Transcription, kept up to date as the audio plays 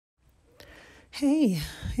Hey,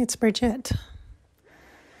 it's Bridgette.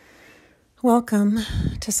 Welcome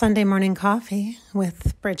to Sunday Morning Coffee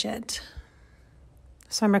with Bridgette.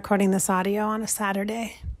 So I'm recording this audio on a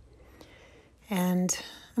Saturday, and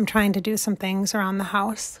I'm trying to do some things around the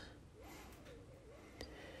house.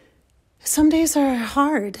 Some days are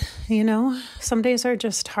hard, Some days are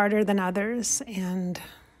just harder than others, and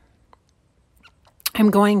I'm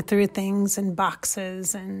going through things in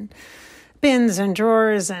boxes and bins and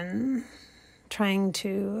drawers and trying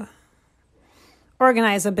to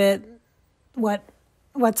organize a bit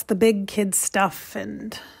what's the big kid stuff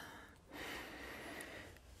and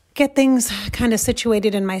get things kind of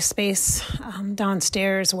situated in my space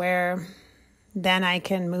downstairs where then I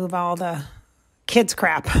can move all the kids'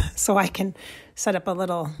 crap so I can set up a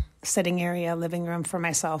little sitting area, living room for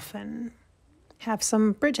myself and have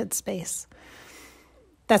some Bridgette space.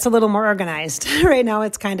 That's a little more organized. Right now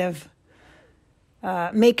it's kind of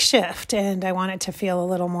makeshift, and I want it to feel a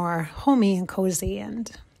little more homey and cozy.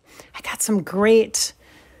 And I got some great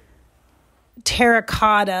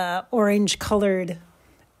terracotta, orange-colored,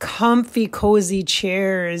 comfy, cozy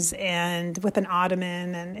chairs, and with an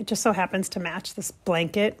ottoman, and it just so happens to match this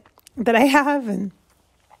blanket that I have, and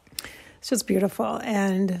it's just beautiful.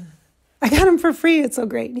 And I got them for free. It's so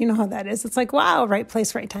great. You know how that is. It's like, wow, right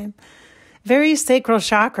place, right time. Very sacral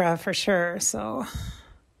chakra for sure. So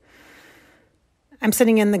I'm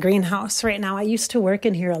sitting in the greenhouse right now. I used to work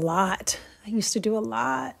in here a lot. I used to do a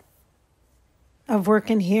lot of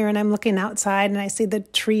work in here, and I'm looking outside and I see the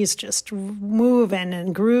trees just moving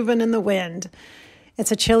and grooving in the wind.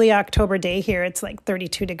 It's a chilly October day here. It's like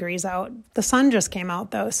 32 degrees out. The sun just came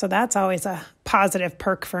out though, so that's always a positive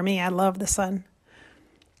perk for me. I love the sun.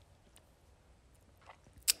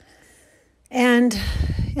 And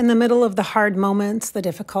in the middle of the hard moments, the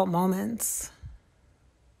difficult moments,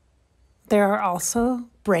 there are also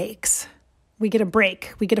breaks. We get a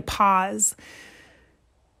break. We get a pause.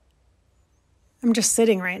 I'm just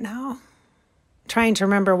sitting right now, trying to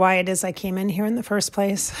remember why it is I came in here in the first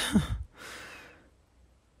place.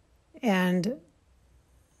 And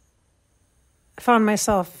I found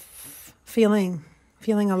myself feeling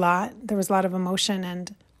a lot. There was a lot of emotion,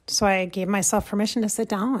 and so I gave myself permission to sit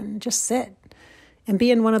down and just sit and be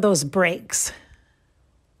in one of those breaks.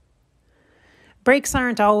 Breaks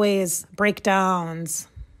aren't always breakdowns,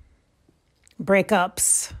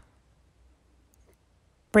 breakups,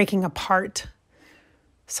 breaking apart.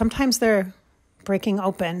 Sometimes they're breaking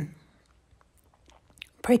open,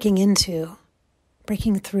 breaking into,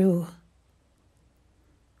 breaking through.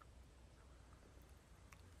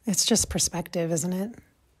 It's just perspective, isn't it?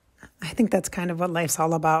 I think that's kind of what life's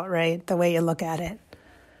all about, right? The way you look at it.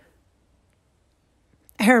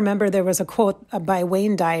 I remember there was a quote by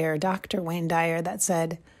Wayne Dyer, Dr. Wayne Dyer, that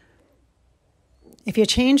said, if you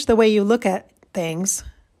change the way you look at things,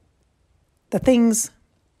 the things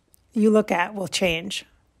you look at will change.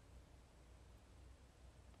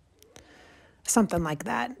 Something like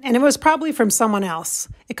that. And it was probably from someone else.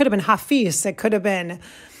 It could have been Hafiz. It could have been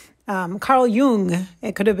Carl Jung.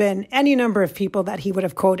 It could have been any number of people that he would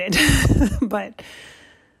have quoted. But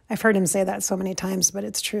I've heard him say that so many times, but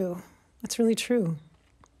it's true. It's really true.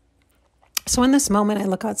 So in this moment, I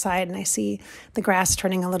look outside and I see the grass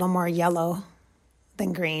turning a little more yellow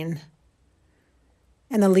than green.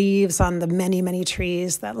 And the leaves on the many, many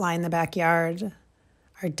trees that line the backyard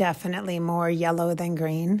are definitely more yellow than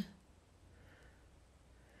green.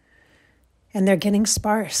 And they're getting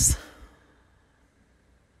sparse.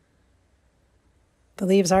 The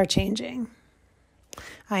leaves are changing.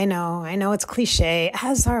 I know it's cliche,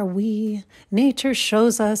 as are we. Nature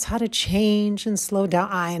shows us how to change and slow down.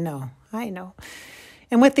 I know.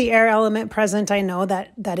 And with the air element present, I know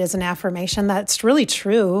that is an affirmation that's really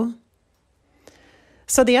true.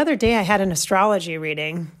 So the other day I had an astrology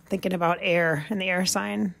reading, thinking about air and the air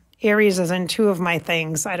sign. Aries is in two of my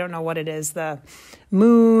things. I don't know what it is. The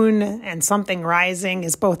moon and something rising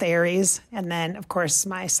is both Aries. And then, of course,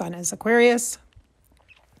 my sun is Aquarius.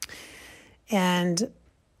 And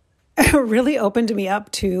it really opened me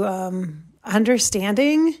up to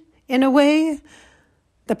understanding, in a way,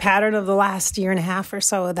 the pattern of the last year and a half or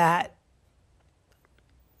so that,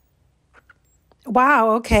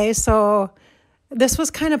 wow, okay, so this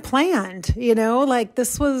was kind of planned,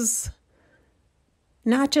 this was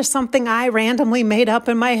not just something I randomly made up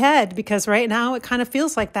in my head, because right now it kind of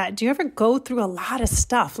feels like that. Do you ever go through a lot of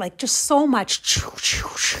stuff, like just so much,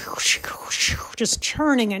 just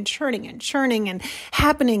churning and churning and churning and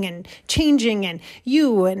happening and changing, and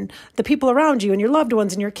you and the people around you and your loved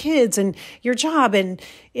ones and your kids and your job and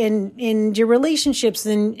your relationships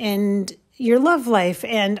and your love life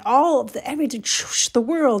and all of everything, the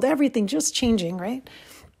world, everything just changing, right?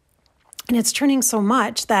 And it's turning so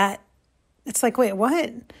much that it's like, wait,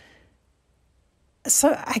 what?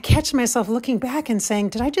 So I catch myself looking back and saying,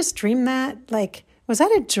 did I just dream that? Like, was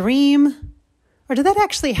that a dream? Or did that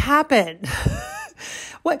actually happen?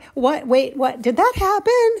 Wait, what? Did that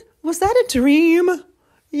happen? Was that a dream?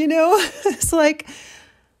 It's like,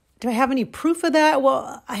 do I have any proof of that?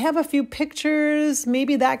 Well, I have a few pictures.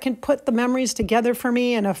 Maybe that can put the memories together for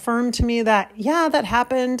me and affirm to me that, yeah, that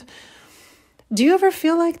happened. Do you ever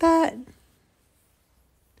feel like that?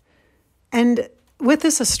 And with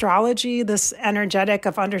this astrology, this energetic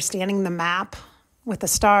of understanding the map with the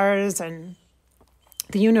stars and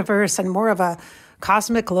the universe and more of a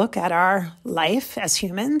cosmic look at our life as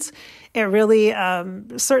humans, it really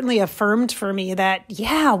certainly affirmed for me that,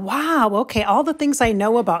 yeah, wow, okay, all the things I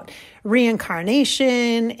know about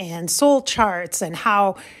reincarnation and soul charts and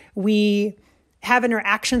how we have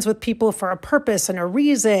interactions with people for a purpose and a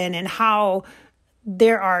reason, and how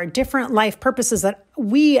there are different life purposes that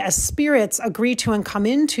we as spirits agree to and come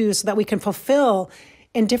into so that we can fulfill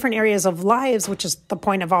in different areas of lives, which is the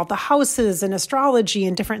point of all the houses and astrology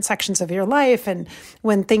and different sections of your life. And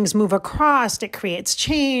when things move across, it creates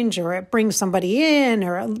change, or it brings somebody in,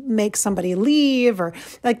 or it makes somebody leave, or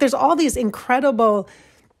like there's all these incredible,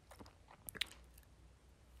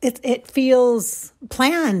 it feels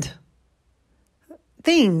planned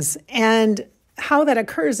things. And how that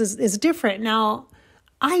occurs is different. Now,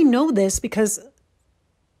 I know this because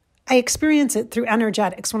I experience it through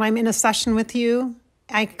energetics. When I'm in a session with you,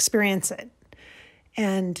 I experience it.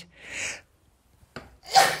 And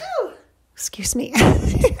excuse me.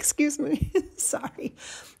 Sorry.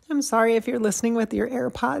 I'm sorry if you're listening with your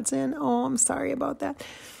AirPods in. Oh, I'm sorry about that.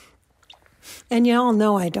 And you all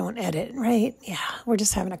know I don't edit, right? Yeah, we're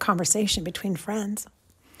just having a conversation between friends.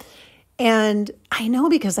 And I know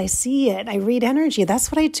because I see it. I read energy.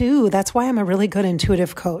 That's what I do. That's why I'm a really good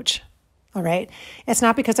intuitive coach. All right. It's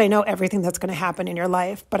not because I know everything that's going to happen in your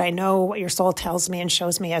life, but I know what your soul tells me and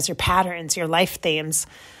shows me as your patterns, your life themes,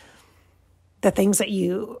 the things that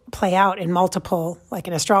you play out in multiple, like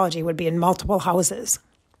in astrology, would be in multiple houses,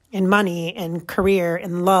 in money, in career,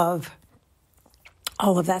 in love,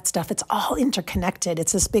 all of that stuff. It's all interconnected.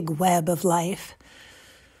 It's this big web of life,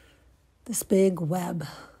 this big web.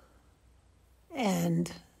 And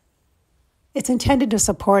it's intended to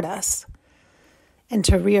support us and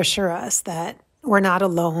to reassure us that we're not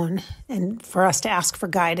alone, and for us to ask for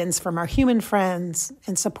guidance from our human friends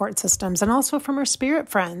and support systems, and also from our spirit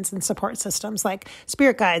friends and support systems like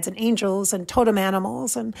spirit guides and angels and totem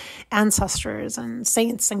animals and ancestors and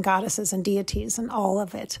saints and goddesses and deities and all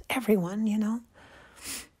of it, everyone,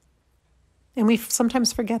 And we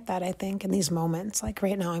sometimes forget that, I think, in these moments. Like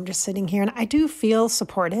right now, I'm just sitting here and I do feel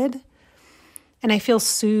supported, and I feel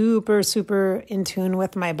super, super in tune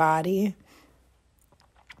with my body,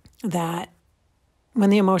 that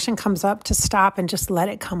when the emotion comes up, to stop and just let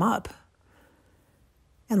it come up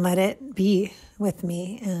and let it be with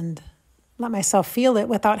me and let myself feel it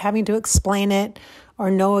without having to explain it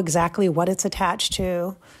or know exactly what it's attached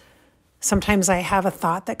to. Sometimes I have a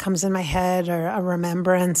thought that comes in my head, or a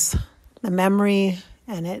remembrance, a memory,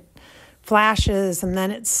 and it flashes and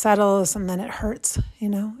then it settles and then it hurts,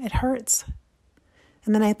 it hurts.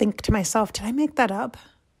 And then I think to myself, did I make that up?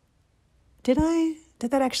 Did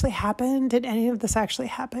that actually happen? Did any of this actually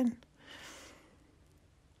happen?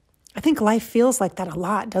 I think life feels like that a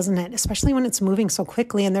lot, doesn't it? Especially when it's moving so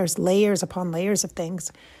quickly and there's layers upon layers of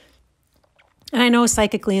things. And I know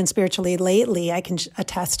psychically and spiritually lately, I can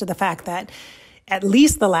attest to the fact that at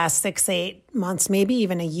least the last 6-8 months, maybe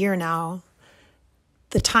even a year now,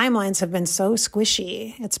 the timelines have been so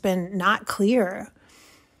squishy. It's been not clear.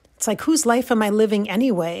 It's like, whose life am I living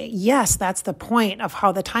anyway? Yes, that's the point of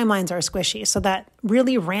how the timelines are squishy, so that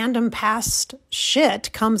really random past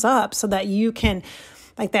shit comes up so that you can,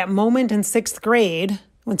 like that moment in 6th grade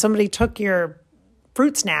when somebody took your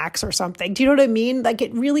fruit snacks or something. Do you know what I mean? Like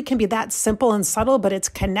it really can be that simple and subtle, but it's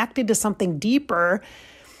connected to something deeper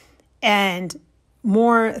and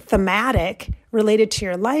more thematic related to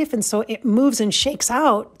your life. And so it moves and shakes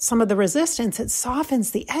out some of the resistance. It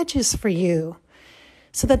softens the edges for you,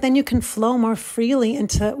 so that then you can flow more freely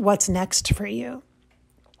into what's next for you.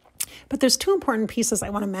 But there's 2 important pieces I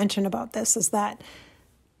want to mention about this, is that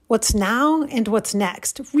what's now and what's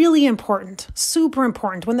next, really important, super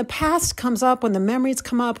important. When the past comes up, when the memories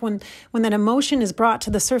come up, when that emotion is brought to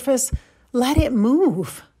the surface, let it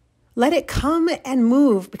move. Let it come and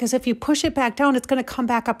move, because if you push it back down, it's going to come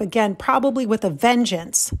back up again, probably with a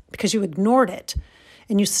vengeance, because you ignored it.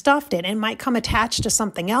 And you stuffed it, and it might come attached to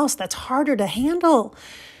something else that's harder to handle.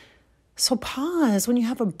 So pause when you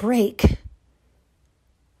have a break.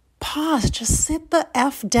 Pause, just sit the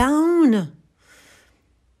F down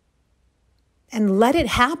and let it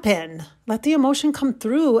happen. Let the emotion come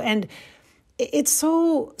through. And it's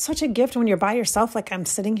such a gift when you're by yourself. Like I'm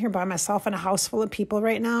sitting here by myself in a house full of people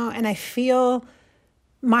right now, and I feel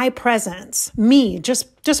my presence, me,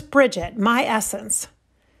 just Bridgette, my essence.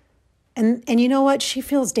 And you know what? She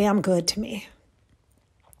feels damn good to me.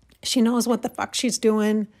 She knows what the fuck she's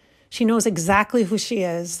doing. She knows exactly who she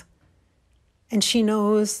is. And she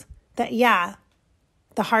knows that, yeah,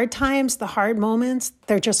 the hard times, the hard moments,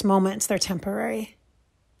 they're just moments. They're temporary.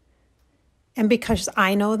 And because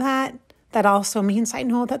I know that, that also means I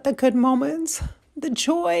know that the good moments, the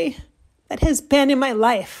joy that has been in my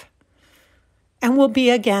life and will be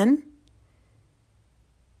again,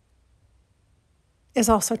 is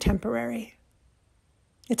also temporary.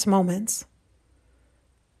 It's moments.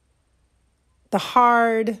 The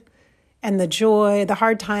hard and the joy, the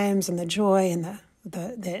hard times and the joy and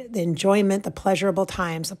the enjoyment, the pleasurable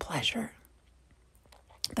times, the pleasure,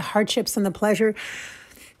 the hardships and the pleasure,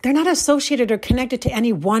 they're not associated or connected to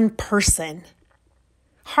any one person.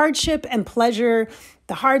 Hardship and pleasure,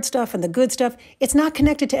 the hard stuff and the good stuff, it's not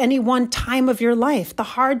connected to any one time of your life. The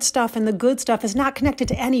hard stuff and the good stuff is not connected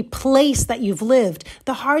to any place that you've lived.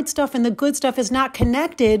 The hard stuff and the good stuff is not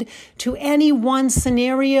connected to any one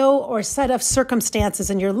scenario or set of circumstances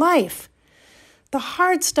in your life. The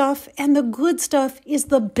hard stuff and the good stuff is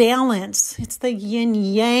the balance. It's the yin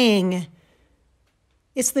yang.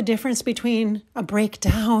 It's the difference between a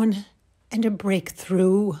breakdown and a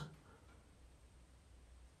breakthrough.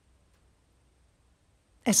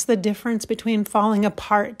 It's the difference between falling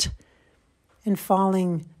apart and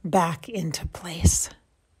falling back into place.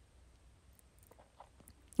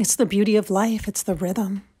 It's the beauty of life. It's the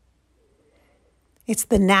rhythm. It's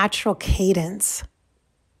the natural cadence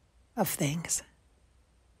of things.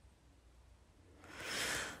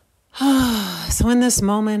 So in this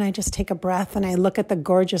moment, I just take a breath and I look at the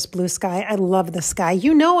gorgeous blue sky. I love the sky.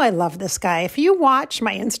 You know I love the sky. If you watch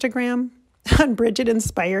my Instagram on Bridgette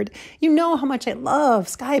Inspired, you know how much I love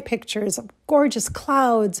sky pictures of gorgeous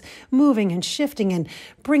clouds moving and shifting and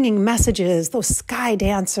bringing messages, those sky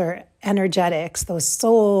dancer energetics, those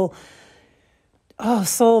soul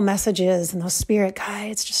messages and those spirit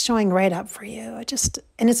guides just showing right up for you.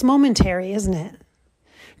 And it's momentary, isn't it?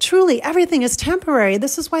 Truly, everything is temporary.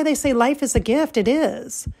 This is why they say life is a gift. It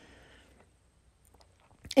is.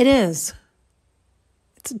 It is.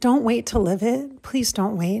 Don't wait to live it. Please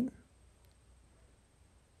don't wait.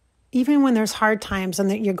 Even when there's hard times and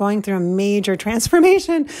that you're going through a major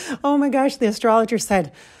transformation, oh my gosh, the astrologer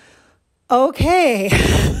said, okay.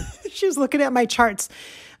 She was looking at my charts,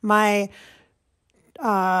 my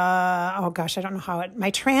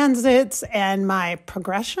transits and my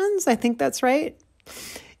progressions. I think that's right.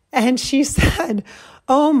 And she said,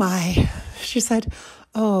 oh,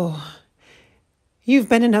 you've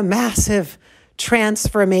been in a massive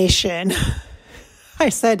transformation. I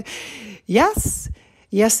said, yes,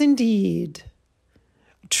 indeed.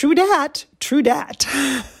 True dat.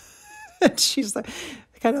 And she's like,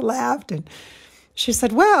 kind of laughed. And she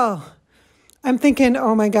said, well, I'm thinking,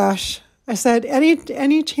 oh my gosh. I said,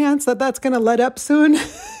 any chance that that's going to let up soon?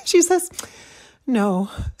 She says, no.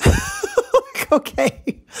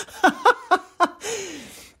 Okay.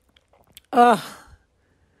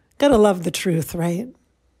 Gotta love the truth, right?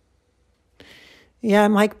 Yeah,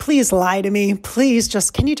 I'm like, please lie to me.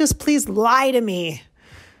 Can you just please lie to me?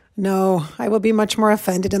 No, I will be much more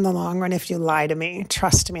offended in the long run if you lie to me.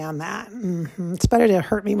 Trust me on that. It's better to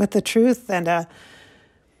hurt me with the truth than to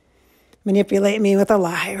manipulate me with a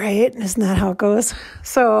lie, right? Isn't that how it goes?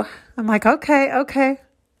 So I'm like, okay.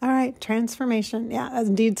 All right, transformation. Yeah, that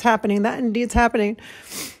indeed's happening.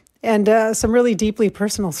 And some really deeply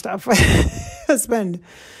personal stuff has been,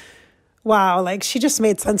 wow, like she just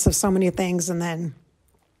made sense of so many things. And then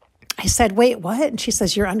I said, wait, what? And she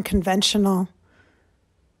says, you're unconventional.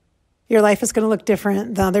 Your life is going to look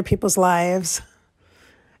different than other people's lives.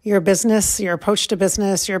 Your business, your approach to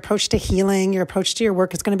business, your approach to healing, your approach to your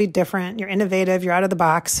work is going to be different. You're innovative. You're out of the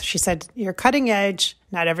box. She said, you're cutting edge.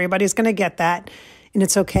 Not everybody's going to get that. And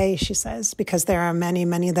it's okay, she says, because there are many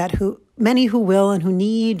who will and who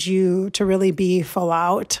need you to really be full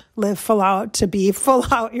out, live full out, to be full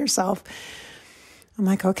out yourself. I'm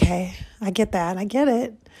like, okay, I get that. I get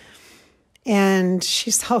it. And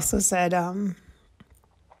she's also said, and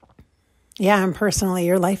personally,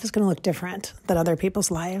 your life is going to look different than other people's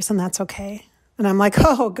lives, and that's okay. And I'm like,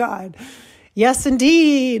 oh God, yes,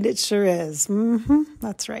 indeed, it sure is.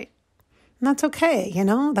 That's right. And that's okay,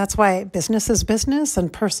 That's why business is business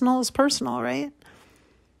and personal is personal, right?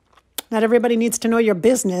 Not everybody needs to know your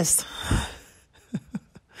business.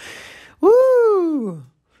 Woo!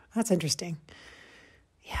 That's interesting.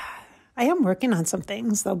 Yeah. I am working on some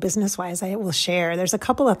things, though, business-wise, I will share. There's a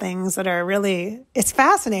couple of things that are really, it's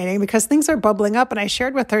fascinating because things are bubbling up. And I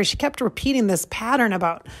shared with her, she kept repeating this pattern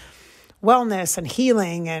about wellness and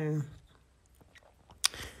healing. And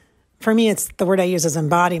for me, it's the word I use is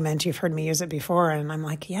embodiment. You've heard me use it before. And I'm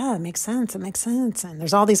like, yeah, it makes sense. It makes sense. And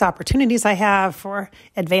there's all these opportunities I have for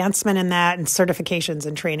advancement in that and certifications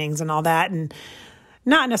and trainings and all that. And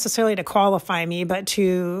not necessarily to qualify me, but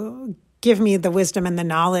to give me the wisdom and the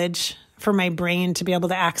knowledge for my brain to be able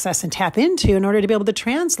to access and tap into in order to be able to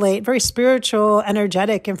translate very spiritual,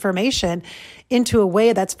 energetic information into a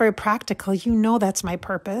way that's very practical. You know, that's my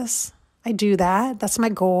purpose. I do that. That's my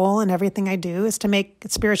goal. And everything I do is to make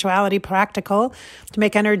spirituality practical, to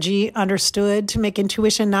make energy understood, to make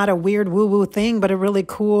intuition not a weird woo-woo thing, but a really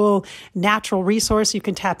cool natural resource you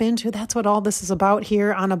can tap into. That's what all this is about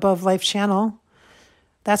here on Above Life channel.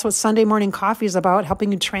 That's what Sunday morning coffee is about,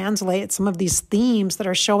 helping you translate some of these themes that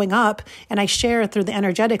are showing up. And I share through the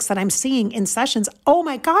energetics that I'm seeing in sessions. Oh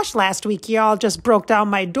my gosh, last week, y'all just broke down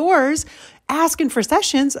my doors asking for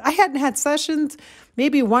sessions. I hadn't had sessions,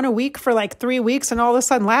 maybe one a week for like 3 weeks. And all of a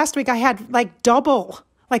sudden last week I had like double,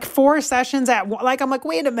 like 4 sessions at one. Like, I'm like,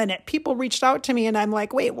 wait a minute. People reached out to me and I'm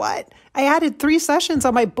like, wait, what? I added 3 sessions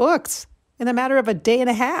on my books in a matter of a day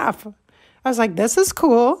and a half. I was like, this is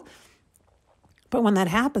cool. But when that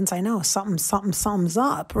happens, I know something's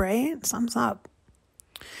up, right? Something's up.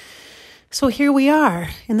 So here we are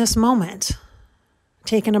in this moment,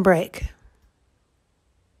 taking a break,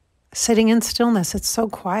 sitting in stillness. It's so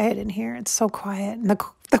quiet in here. It's so quiet. And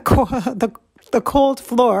the cold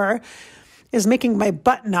floor is making my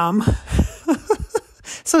butt numb.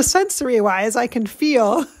 So sensory-wise, I can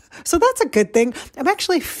feel. So that's a good thing. I'm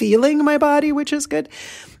actually feeling my body, which is good.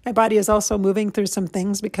 My body is also moving through some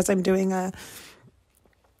things because I'm doing a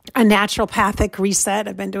naturopathic reset.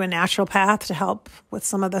 I've been doing naturopath to help with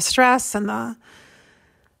some of the stress and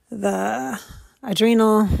the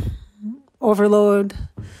adrenal overload,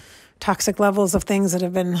 toxic levels of things that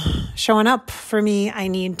have been showing up for me. I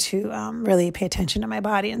need to really pay attention to my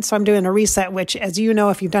body. And so I'm doing a reset, which, as you know,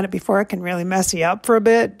 if you've done it before, it can really mess you up for a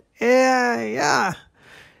bit. Yeah.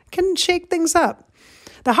 It can shake things up.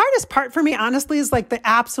 The hardest part for me, honestly, is like the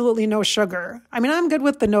absolutely no sugar. I mean, I'm good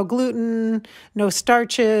with the no gluten, no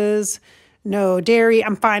starches, no dairy.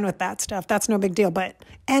 I'm fine with that stuff. That's no big deal.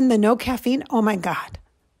 And the no caffeine, oh my God.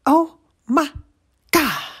 Oh my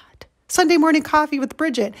God. Sunday morning coffee with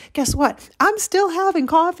Bridgette. Guess what? I'm still having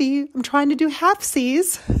coffee. I'm trying to do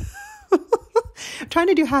half-Cs. I'm trying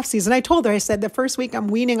to do half-Cs. And I told her, I said, the first week I'm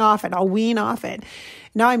weaning off it. I'll wean off it.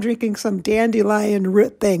 Now I'm drinking some dandelion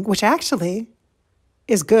root thing, which actually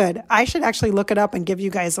is good. I should actually look it up and give you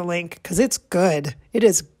guys a link because it's good. It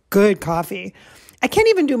is good coffee. I can't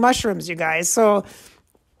even do mushrooms, you guys. So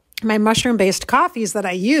my mushroom-based coffees that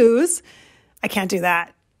I use, I can't do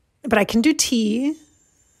that. But I can do tea,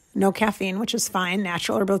 no caffeine, which is fine,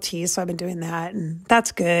 natural herbal tea. So I've been doing that and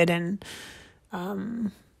that's good. And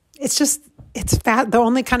it's fat. The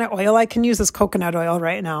only kind of oil I can use is coconut oil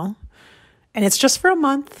right now. And it's just for a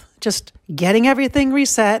month, just getting everything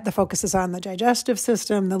reset. The focus is on the digestive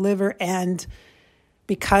system, the liver, and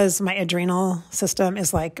because my adrenal system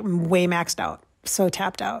is like way maxed out, so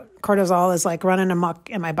tapped out. Cortisol is like running amok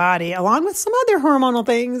in my body, along with some other hormonal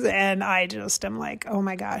things. And I just am like, oh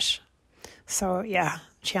my gosh. So yeah,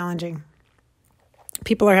 challenging.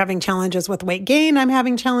 People are having challenges with weight gain. I'm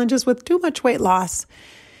having challenges with too much weight loss.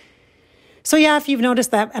 So yeah, if you've noticed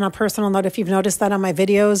that, and a personal note, if you've noticed that on my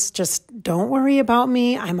videos, just don't worry about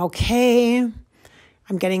me. I'm okay.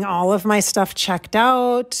 I'm getting all of my stuff checked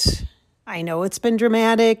out. I know it's been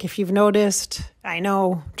dramatic. If you've noticed, I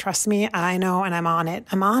know, trust me, I know, and I'm on it.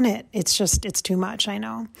 I'm on it. It's too much. I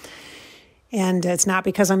know. And it's not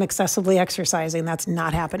because I'm excessively exercising. That's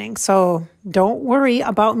not happening. So don't worry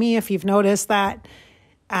about me if you've noticed that.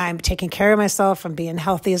 I'm taking care of myself. I'm being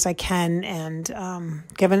healthy as I can. And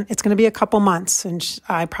given it's going to be a couple months, and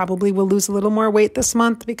I probably will lose a little more weight this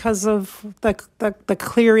month because of the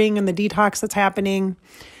clearing and the detox that's happening.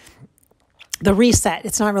 The reset.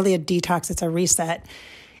 It's not really a detox. It's a reset.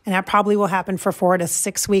 And that probably will happen for 4 to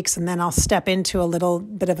 6 weeks. And then I'll step into a little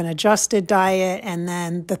bit of an adjusted diet. And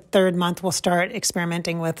then the 3rd month, we'll start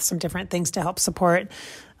experimenting with some different things to help support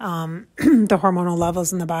the hormonal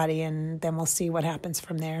levels in the body. And then we'll see what happens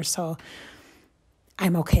from there. So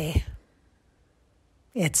I'm okay.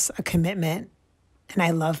 It's a commitment. And I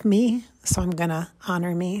love me. So I'm going to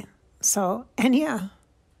honor me. So, and yeah,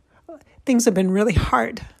 things have been really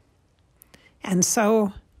hard. And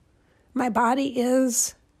so my body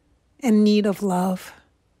is in need of love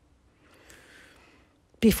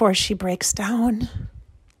before she breaks down.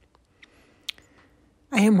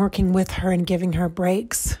 I am working with her and giving her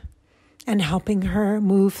breaks and helping her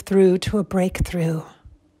move through to a breakthrough.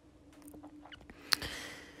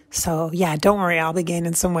 So yeah, don't worry, I'll be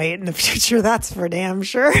gaining some weight in the future. That's for damn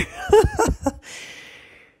sure.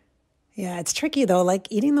 Yeah, it's tricky though. Like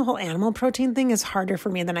eating the whole animal protein thing is harder for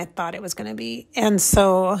me than I thought it was going to be. And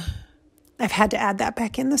so I've had to add that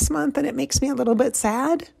back in this month, and it makes me a little bit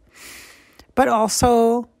sad. But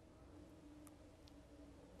also,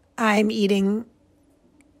 I'm eating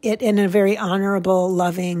it in a very honorable,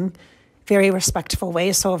 loving, very respectful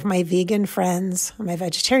way. So if my vegan friends, or my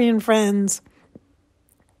vegetarian friends,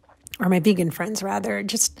 or my vegan friends rather,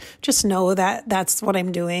 just know that that's what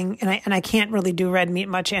I'm doing. And I can't really do red meat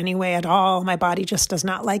much anyway at all. My body just does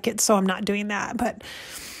not like it, so I'm not doing that. But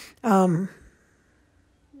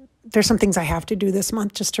there's some things I have to do this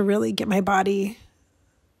month just to really get my body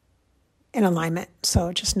in alignment.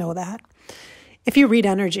 So just know that. If you read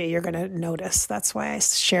energy, you're going to notice. That's why I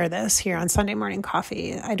share this here on Sunday Morning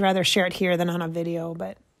Coffee. I'd rather share it here than on a video,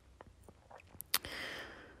 but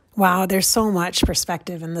wow, there's so much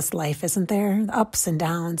perspective in this life, isn't there? Ups and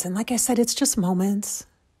downs. And like I said, it's just moments.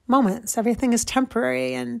 Everything is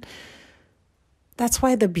temporary. And that's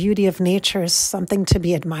why the beauty of nature is something to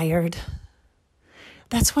be admired.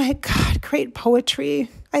 That's why, God, great poetry.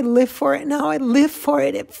 I live for it now. I live for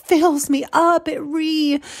it. It fills me up. It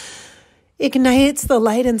reignites the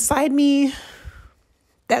light inside me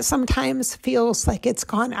that sometimes feels like it's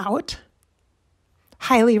gone out.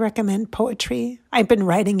 Highly recommend poetry. I've been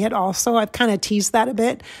writing it also. I've kind of teased that a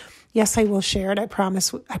bit. Yes, I will share it. I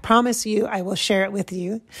promise you I will share it with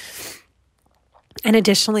you. And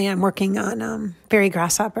additionally, I'm working on Fairy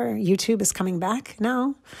Grasshopper. YouTube is coming back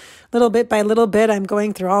now. Little bit by little bit, I'm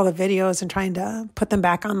going through all the videos and trying to put them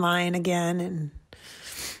back online again. And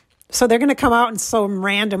so they're going to come out in some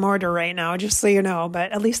random order right now, just so you know.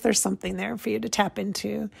 But at least there's something there for you to tap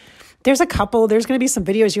into. There's going to be some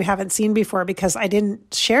videos you haven't seen before because I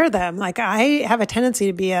didn't share them. Like I have a tendency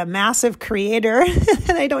to be a massive creator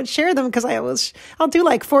and I don't share them because I'll do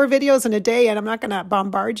like 4 videos in a day and I'm not going to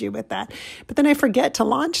bombard you with that. But then I forget to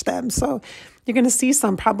launch them. So you're going to see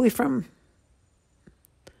some probably from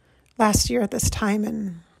last year at this time.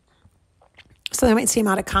 And so they might seem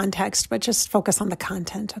out of context, but just focus on the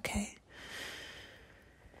content. Okay.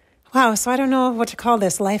 Wow. So I don't know what to call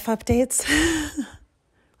this. Life updates.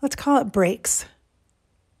 Let's call it breaks.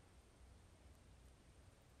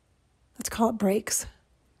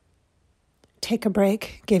 Take a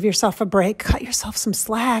break. Give yourself a break. Cut yourself some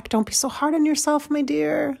slack. Don't be so hard on yourself, my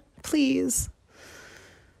dear. Please.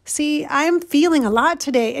 See, I'm feeling a lot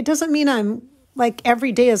today. It doesn't mean I'm like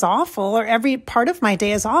every day is awful or every part of my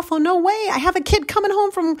day is awful. No way. I have a kid coming home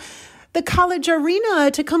from the college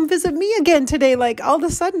arena to come visit me again today. Like all of a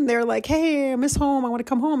sudden they're like, hey, I miss home. I want to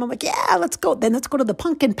come home. I'm like, yeah, let's go. Then let's go to the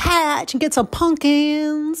pumpkin patch and get some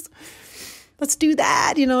pumpkins. Let's do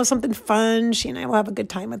that. Something fun. She and I will have a good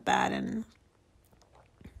time with that and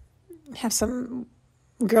have some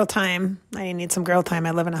girl time. I need some girl time.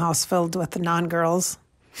 I live in a house filled with the non-girls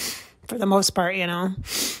for the most part,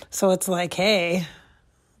 So it's like, hey,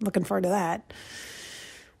 looking forward to that.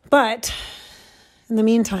 But in the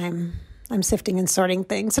meantime, I'm sifting and sorting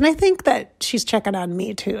things. And I think that she's checking on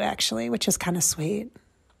me too, actually, which is kind of sweet.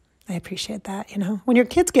 I appreciate that, When your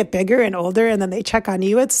kids get bigger and older and then they check on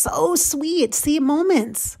you, it's so sweet. See,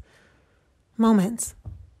 moments. Don't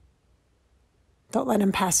let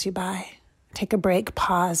them pass you by. Take a break,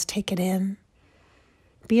 pause, take it in.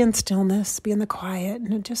 Be in stillness, be in the quiet,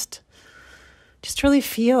 and just really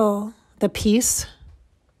feel the peace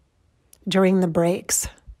during the breaks.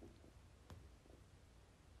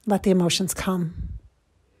 Let the emotions come,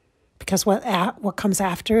 because what comes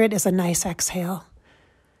after it is a nice exhale.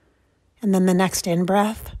 And then the next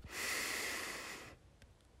in-breath,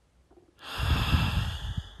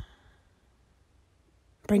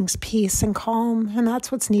 brings peace and calm, and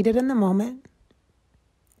that's what's needed in the moment,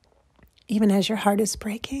 even as your heart is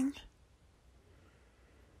breaking.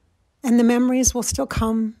 And the memories will still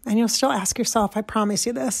come, and you'll still ask yourself, I promise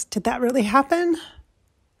you this, did that really happen?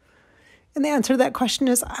 And the answer to that question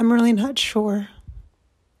is, I'm really not sure.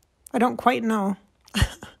 I don't quite know.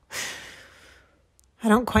 I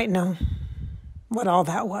don't quite know what all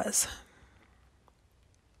that was,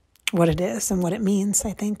 what it is and what it means.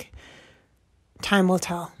 I think time will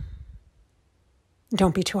tell.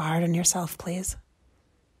 Don't be too hard on yourself, please.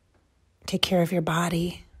 Take care of your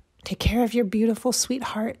body. Take care of your beautiful, sweet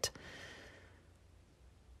heart.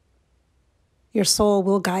 Your soul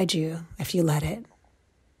will guide you if you let it.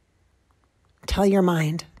 Tell your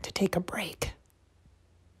mind to take a break.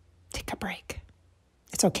 Take a break.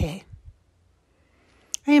 It's okay.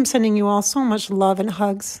 I am sending you all so much love and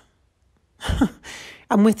hugs.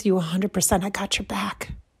 I'm with you 100%. I got your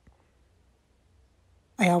back.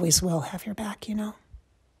 I always will have your back, you know.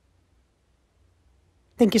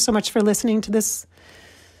 Thank you so much for listening to this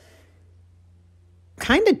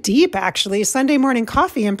kind of deep, actually, Sunday morning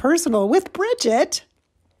coffee and personal with Bridgette.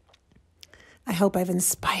 I hope I've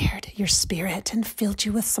inspired your spirit and filled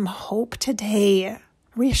you with some hope today.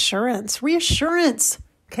 Reassurance,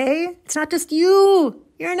 okay? It's not just you.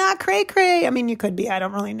 You're not cray-cray. I mean, you could be. I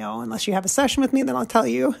don't really know. Unless you have a session with me, then I'll tell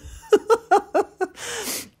you.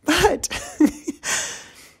 But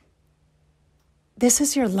this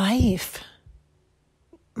is your life.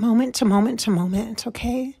 Moment to moment to moment,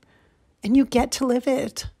 okay? And you get to live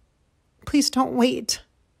it. Please don't wait.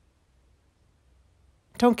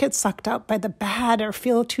 Don't get sucked up by the bad or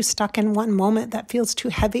feel too stuck in one moment that feels too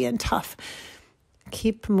heavy and tough.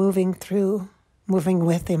 Keep moving through, moving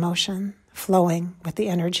with emotion, flowing with the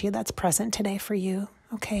energy that's present today for you,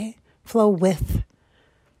 okay? Flow with.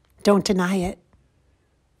 Don't deny it.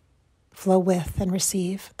 Flow with and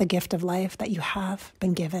receive the gift of life that you have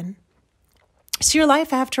been given. It's your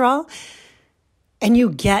life after all, and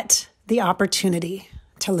you get the opportunity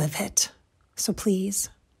to live it. So please,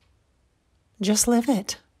 just live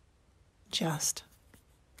it. Just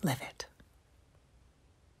live it.